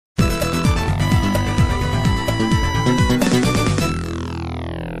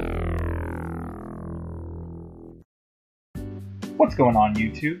What's going on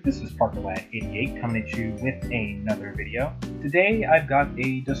YouTube? This is Parkerlad88 coming at you with another video. Today I've got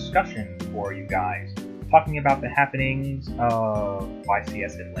a discussion for you guys, talking about the happenings of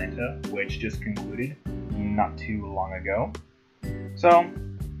YCS Atlanta, which just concluded not too long ago. So,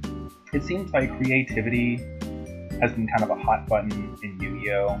 it seems like creativity has been kind of a hot button in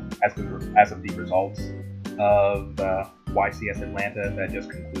Yu-Gi-Oh! As of the results of YCS Atlanta that just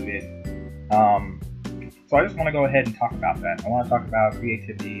concluded. So I just want to go ahead and talk about that. I want to talk about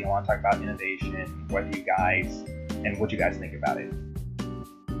creativity, I want to talk about innovation, what you guys think about it.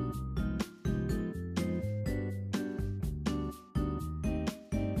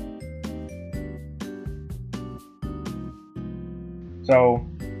 So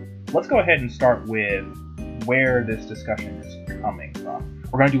let's go ahead and start with where this discussion is coming from.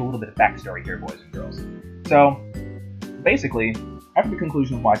 We're going to do a little bit of backstory here, boys and girls. So basically, after the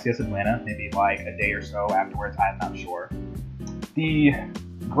conclusion of YCS Atlanta, maybe like a day or so afterwards, I'm not sure, the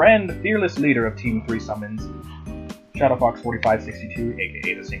grand fearless leader of Team 3 Summons, ShadowFox4562,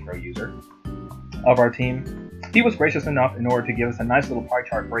 aka the Synchro user of our team, he was gracious enough in order to give us a nice little pie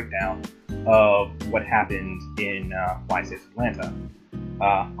chart breakdown of what happened in YCS Atlanta.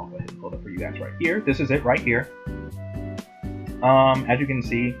 I'll go ahead and pull it up for you guys right here. This is it right here. As you can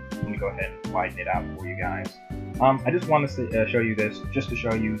see, let me go ahead and widen it out for you guys. I just want to show you this, just to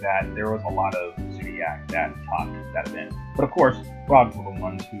show you that there was a lot of Zoodiac that topped that event. But of course, Frogs were the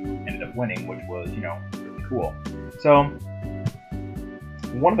ones who ended up winning, which was, really cool. So,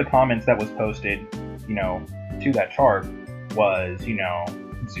 one of the comments that was posted, to that chart was,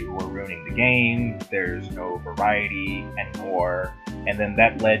 Zoo were ruining the game, there's no variety anymore. And then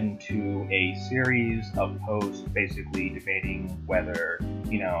that led into a series of posts basically debating whether,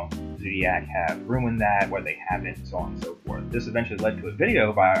 Zoodiac have ruined that, whether they haven't, and so on and so forth. This eventually led to a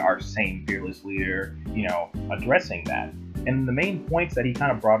video by our same fearless leader, addressing that. And the main points that he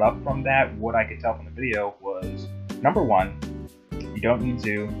kind of brought up from that, what I could tell from the video, was, number one, you don't need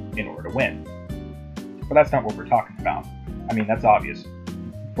Zoo in order to win. But that's not what we're talking about. I mean, that's obvious.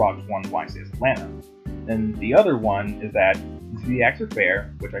 Frogs won YCS Atlanta. And the other one is that Zoodiacs are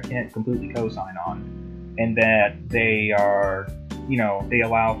fair, which I can't completely co-sign on, and that they are, they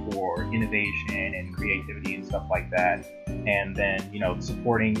allow for innovation and creativity and stuff like that. And then, the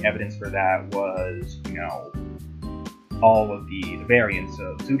supporting evidence for that was, all of the variants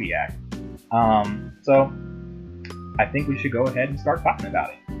of Zoodiac. So I think we should go ahead and start talking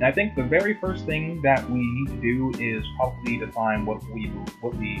about it. And I think the very first thing that we need to do is probably define what we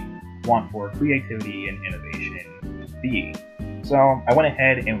want for creativity and innovation to be. So I went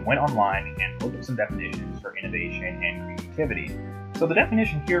ahead and went online and looked up some definitions for innovation and creativity. So the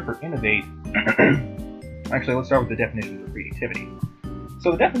definition here for innovate, actually let's start with the definition for creativity.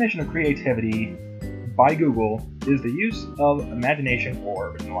 So the definition of creativity by Google is the use of imagination or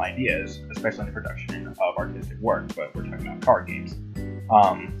original ideas, especially in the production of artistic work, but we're talking about card games.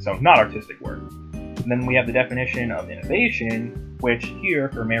 So not artistic work. And then we have the definition of innovation, which here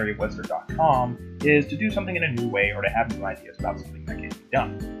for Merriam-Webster.com is to do something in a new way or to have new ideas about something that can be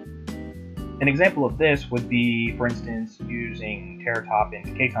done. An example of this would be, for instance, using Terratop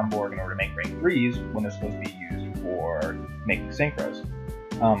and K-Borg in order to make rank 3s when they're supposed to be used for making synchros,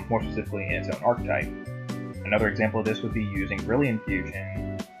 more specifically in its own archetype. Another example of this would be using Brilliant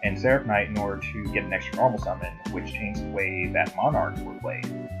Fusion and Seraph Knight in order to get an extra normal summon, which changed the way that Monarchs were played.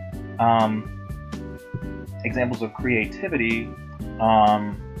 Examples of creativity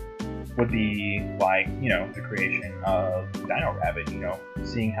would be like, the creation of Dino Rabbit,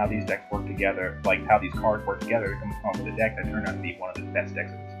 seeing how these decks work together, like how these cards work together to come up with a deck that turned out to be one of the best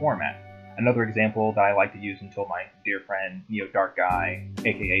decks of this format. Another example that I like to use until my dear friend Neo Dark Guy,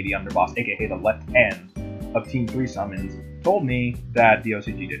 aka the Underboss, aka the left hand of Team 3 Summons, told me that the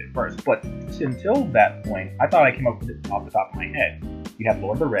OCG did it first. But until that point, I thought I came up with it off the top of my head. You have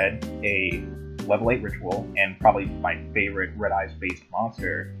Lord of the Red, a level 8 ritual, and probably my favorite Red Eyes based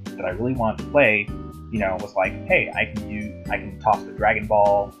monster that I really wanted to play, was like, hey, I can toss the Dragon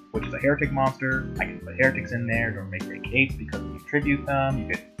Ball, which is a heretic monster. I can put heretics in there to make rank 8s because when you tribute them, you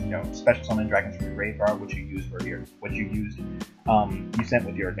get, special summon dragons from your graveyard, which you use you sent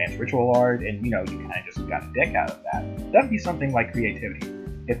with your advanced ritual art, and you kind of just got a deck out of that. That'd be something like creativity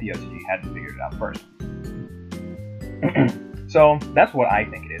if the OCG hadn't figured it out first. So that's what I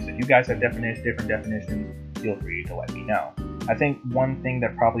think it is. If you guys have different definitions, feel free to let me know. I think one thing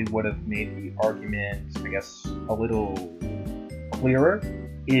that probably would have made the argument, I guess, a little clearer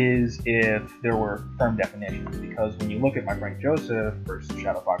is if there were firm definitions. Because when you look at my friend Joseph versus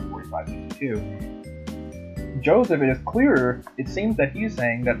ShadowFox4562, Joseph, it is clearer, it seems that he's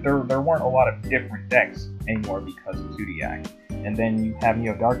saying that there weren't a lot of different decks anymore because of Zoodiac. and then you have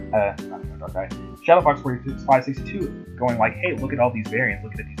Shadowfox 562 going like, hey, look at all these variants,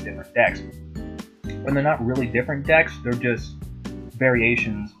 look at these different decks. When they're not really different decks, they're just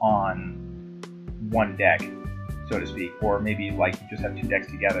variations on one deck, so to speak, or maybe like you just have two decks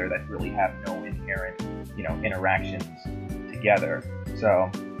together that really have no inherent, interactions together. So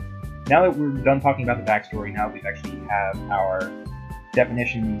now that we're done talking about the backstory, now that we actually have our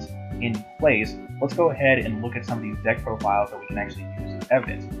definitions in place, let's go ahead and look at some of these deck profiles that we can actually use as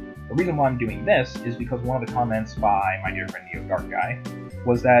evidence. The reason why I'm doing this is because one of the comments by my dear friend Neo Dark Guy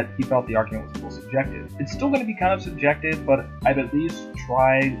was that he felt the argument was a little subjective. It's still going to be kind of subjective, but I've at least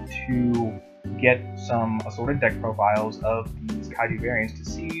tried to get some assorted deck profiles of these kaiju variants to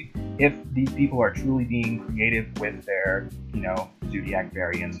see if these people are truly being creative with their, Zoodiac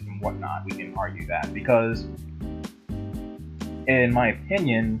variants and whatnot. We can argue that, because in my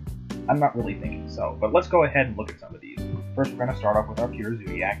opinion, I'm not really thinking so. But let's go ahead and look at some of these. First, we're going to start off with our pure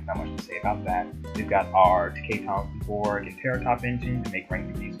Zoodiac. Not much to say about that. We've got our Decay Borg and Terratop engine to make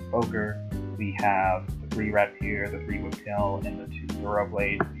rank these Evoker. We have the 3 Rapier, the 3 Whiptail, and the 2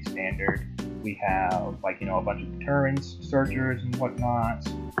 Thoroughblade to be standard. We have, a bunch of deterrents, searchers, and whatnot,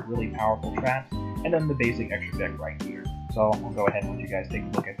 really powerful traps, and then the basic extra deck right here. So I'll go ahead and let you guys take a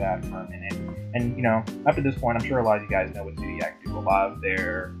look at that for a minute. And, up to this point, I'm sure a lot of you guys know what Zoodiac do. A lot of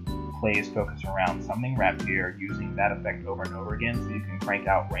their plays focus around summoning Rapier, using that effect over and over again, so you can crank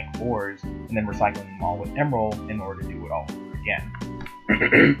out rank 4s, and then recycling them all with Emerald in order to do it all over again.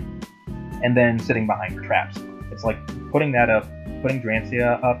 And then sitting behind your traps. It's like putting that up, putting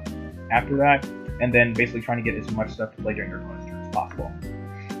Drancia up after that, and then basically trying to get as much stuff to play during your opponent's turn as possible.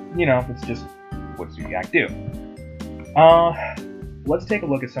 It's just what Zoodiac do. Let's take a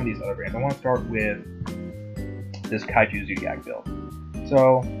look at some of these other variants. I want to start with this Kaiju Zoodiac build.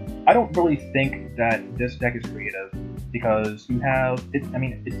 So, I don't really think that this deck is creative, because you have,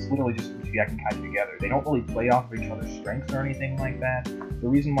 it's literally just Zoodiac and Kaiju together. They don't really play off of each other's strengths or anything like that. The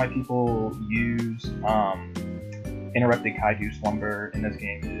reason why people use Interrupted Kaiju Slumber in this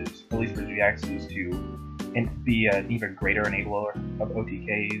game is, at least for Zoodiacs, is to be an even greater enabler of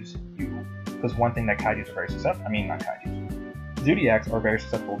OTKs. Because one thing that Kaijus are very susceptible, not Kaijus, Zoodiacs are very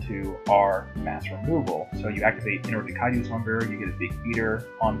susceptible to are mass removal. So you activate Interrupted Kaiju Slumber, you get a big beater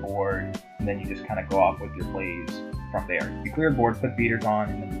on board, and then you just kind of go off with your plays from there. You clear the board, put beaters on,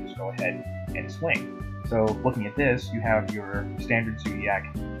 and then you just go ahead and swing. So looking at this, you have your standard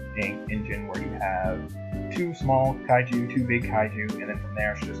Zoodiac engine where you have 2 small Kaiju, 2 big Kaiju, and then from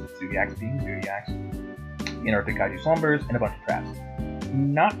there it's just Zoodiacs being Zoodiacs, Interrupted Kaiju Slumbers, and a bunch of traps.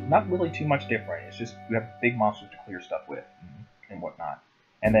 Not really too much different. It's just you have big monsters to clear stuff with and whatnot.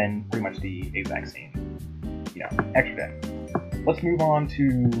 And then pretty much the exact same, extra deck. Let's move on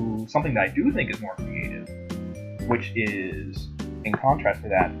to something that I do think is more creative, which is, in contrast to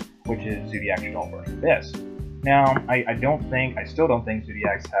that, which is Zoodiac Shadowverse Abyss. Now, I still don't think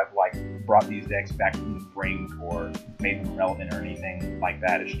Zoodiacs have, brought these decks back from the brink or made them relevant or anything like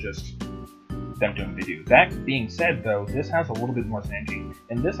that. It's just them doing what they do. That being said, though, this has a little bit more synergy,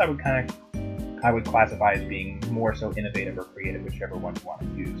 and this I would classify as being more so innovative or creative, whichever one you want to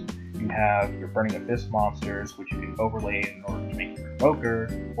use. You have your Burning Abyss monsters, which you can overlay in order to make your Invoker,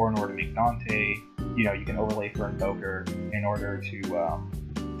 or in order to make Dante. You can overlay for Invoker in order to,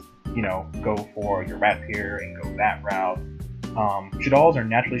 go for your Rapier and go that route. Shadals are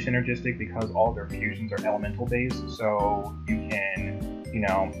naturally synergistic because all their fusions are elemental based, so you can,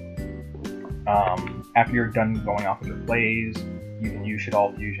 after you're done going off with your plays, you can use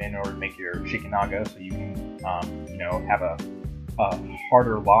Shadal Fusion in order to make your Shikinaga, so you can, have a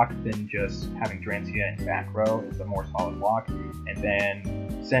harder lock than just having Drancia and back row. It's a more solid lock. And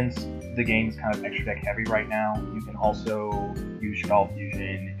then, since the game's kind of extra deck heavy right now, you can also use Shadal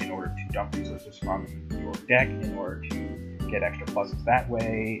Fusion in order to dump resources from your deck in order to get extra pluses that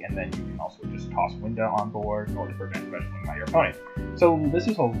way, and then you can also just toss Winda on board in order to prevent specialing by your opponent. So this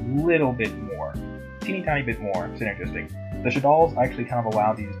is a little bit more, teeny tiny bit more synergistic. The Shadals actually kind of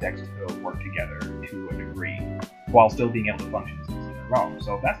allow these decks to work together to a degree, while still being able to function as in their own.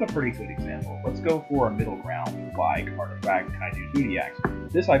 So that's a pretty good example. Let's go for a middle ground, like Artifact Kaiju Zoodiacs.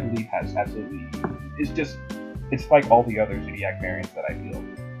 This, I believe, has absolutely, it's like all the other Zoodiac variants that I feel,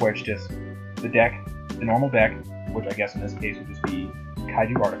 where it's just the deck, the normal deck, which I guess in this case would just be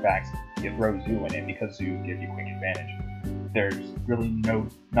Kaiju Artifacts. You throw Zoo in it because Zoo gives you quick advantage. There's really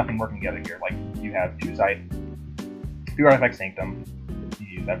nothing working together here. Like, you have 2 Sight, 2 Artifact Sanctum, you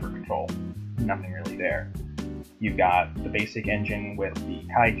use that for control. Nothing really there. You've got the basic engine with the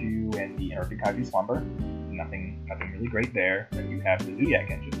Kaiju and the Interrupted Kaiju Slumber. Nothing really great there. Then you have the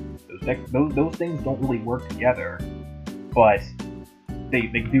Zoodiac engine. Those things don't really work together but they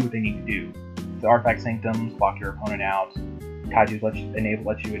do what they need to do. The artifact sanctums lock your opponent out. Kaiju lets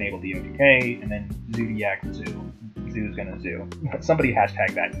you enable the OTK, and then Zoodiac Zoo. Zoo's gonna zoo. Somebody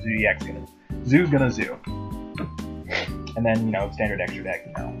hashtag that. Zoo's gonna zoo. And then, you know, standard extra deck,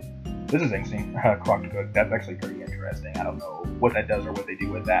 you know. This is interesting. Croc Cook, that's actually pretty interesting. I don't know what that does or what they do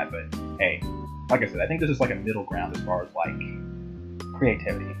with that, but hey, like I said, I think this is like a middle ground as far as like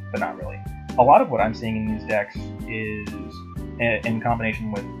creativity, but not really. A lot of what I'm seeing in these decks is in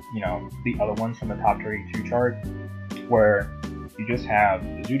combination with, you know, the other ones from the top 32 chart, where you just have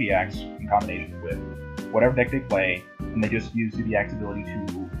the Zoodiacs in combination with whatever deck they play, and they just use Zoodiac's ability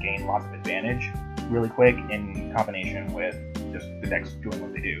to gain lots of advantage really quick in combination with just the decks doing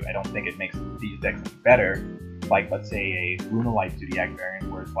what they do. I don't think it makes these decks better. Like, let's say a Lunalight Zoodiac variant,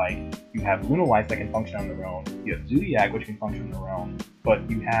 where it's like you have Lunalights that can function on their own, you have Zoodiac, which can function on their own, but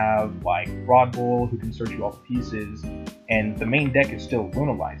you have like Rod Bull, who can search you all the pieces, and the main deck is still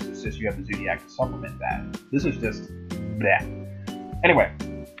Lunalights. It's just you have the Zoodiac to supplement that. This is just bleh. Anyway,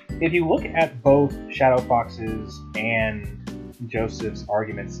 if you look at both Shadow Fox's and Joseph's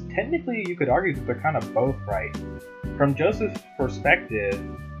arguments, technically you could argue that they're kind of both right. From Joseph's perspective,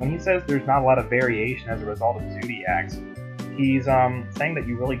 when he says there's not a lot of variation as a result of Zoodiacs, he's saying that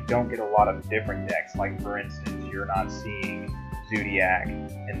you really don't get a lot of different decks. Like, for instance, you're not seeing Zoodiac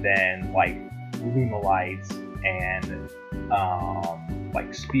and then like Lunalights and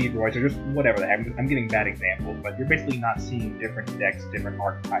like Speedroids or just whatever the heck. I'm getting bad examples, but you're basically not seeing different decks, different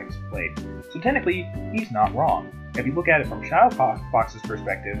archetypes played. So technically, he's not wrong. If you look at it from Shadow Fox's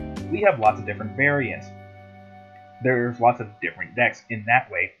perspective, we have lots of different variants. There's lots of different decks in that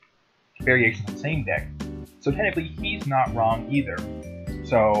way, variations on the same deck. So technically, he's not wrong either.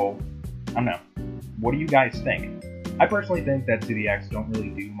 So, I don't know. What do you guys think? I personally think that Zoodiacs don't really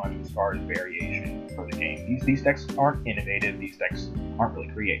do much as far as variation for the game. These decks aren't innovative. These decks aren't really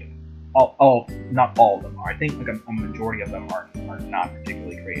creative. Not all of them are. I think like a majority of them are not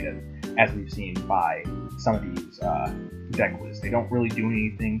particularly creative, as we've seen by some of these deck lists. They don't really do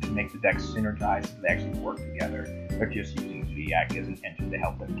anything to make the decks synergize so they actually work together. They're just using Zoodiac as an engine to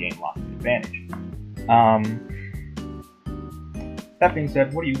help them gain lots of advantage. That being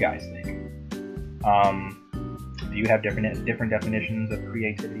said, what do you guys think? Do you have different definitions of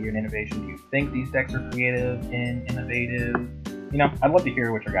creativity and innovation? Do you think these decks are creative and innovative? You know, I'd love to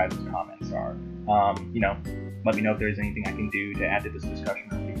hear what your guys' comments are. You know, let me know if there's anything I can do to add to this discussion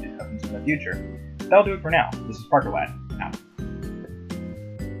or future discussions in the future. That'll do it for now. This is Parker Lad, out.